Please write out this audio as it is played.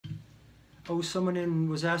Oh, someone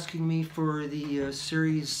was asking me for the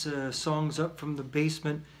series Songs Up from the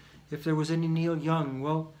Basement if there was any Neil Young.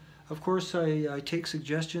 Well, of course I take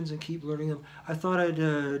suggestions and keep learning them. I thought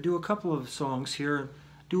I'd do a couple of songs here,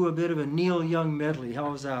 do a bit of a Neil Young medley.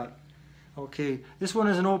 How was that? Okay, this one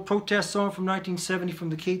is an old protest song from 1970 from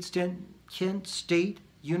the Kent State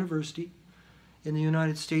University in the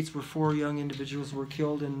United States, where 4 young individuals were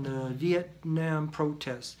killed in Vietnam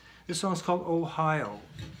protests. This song's called Ohio.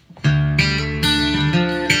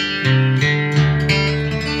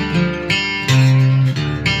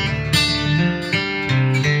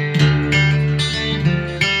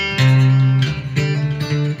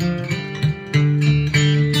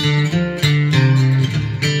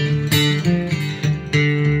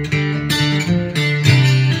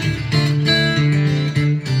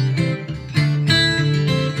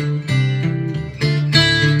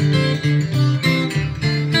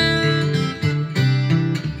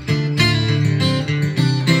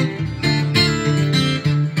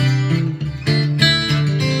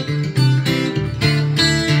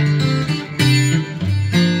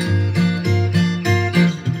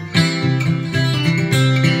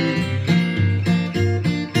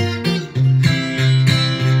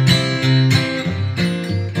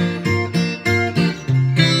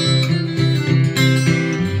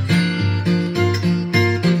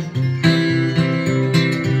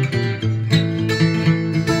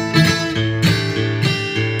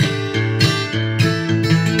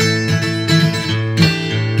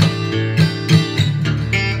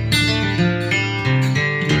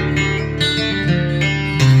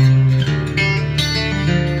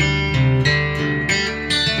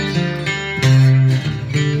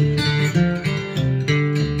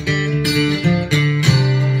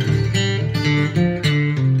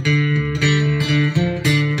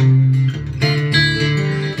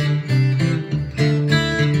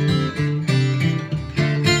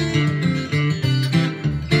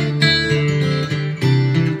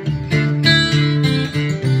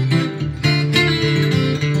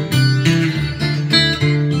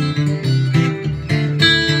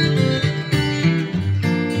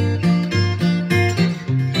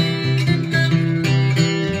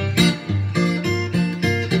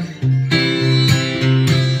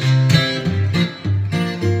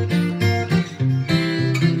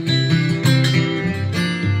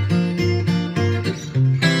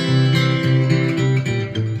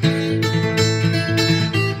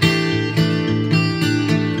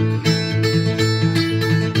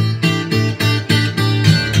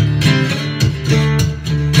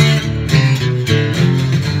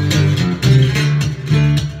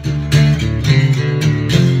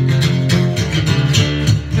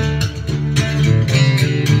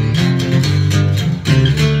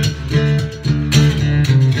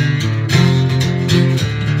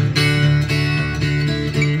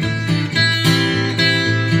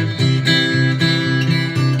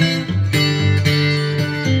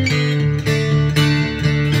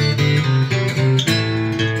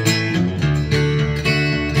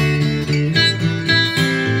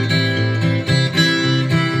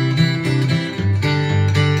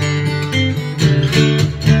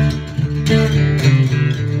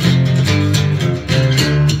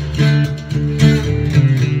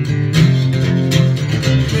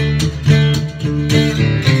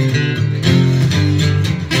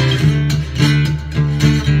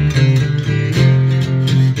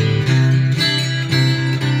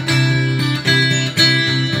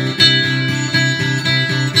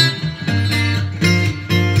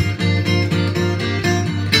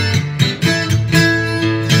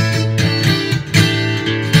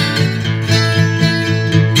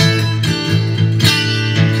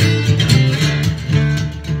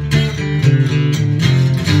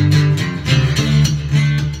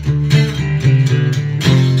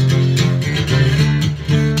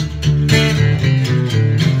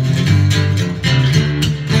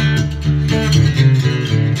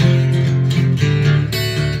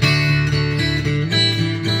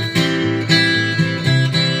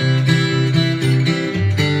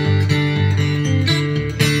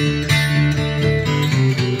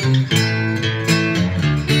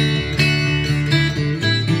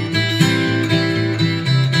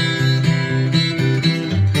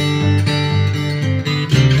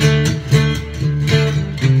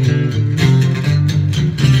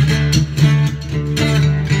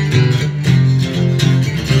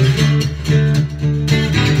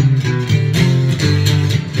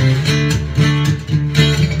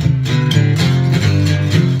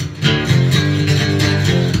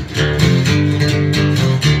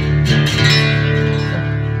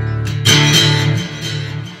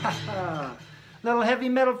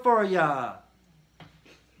 for ya.